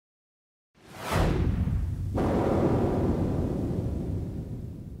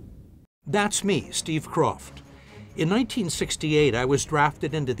That's me, Steve Kroft. In 1968, I was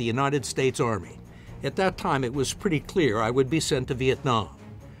drafted into the United States Army. At that time, it was pretty clear I would be sent to Vietnam.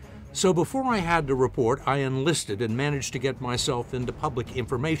 So before I had to report, I enlisted and managed to get myself into public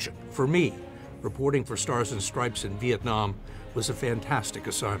information. For me, reporting for Stars and Stripes in Vietnam was a fantastic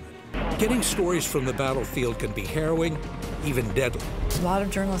assignment. Getting stories from the battlefield can be harrowing, even deadly. A lot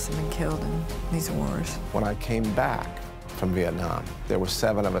of journalists have been killed in these wars. When I came back from Vietnam, there were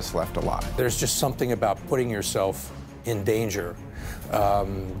 7 of us left alive. There's just something about putting yourself in danger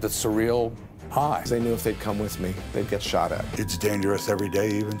that's a real high. They knew if they'd come with me, they'd get shot at. It's dangerous every day,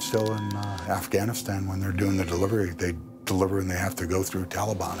 even still in Afghanistan when they're doing the delivery. They deliver and they have to go through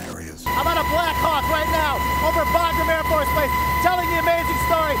Taliban areas. I'm on a Black Hawk right now over Bagram Air Force Base, telling the amazing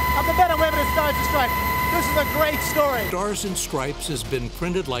story of the men and women of Stars and Stripes. This is a great story. Stars and Stripes has been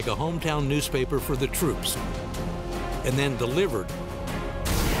printed like a hometown newspaper for the troops and then delivered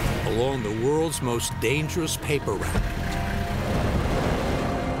along the world's most dangerous paper route.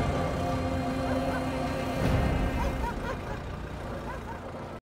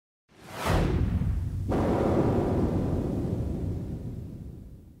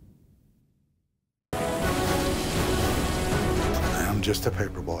 I'm just a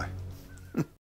paper boy.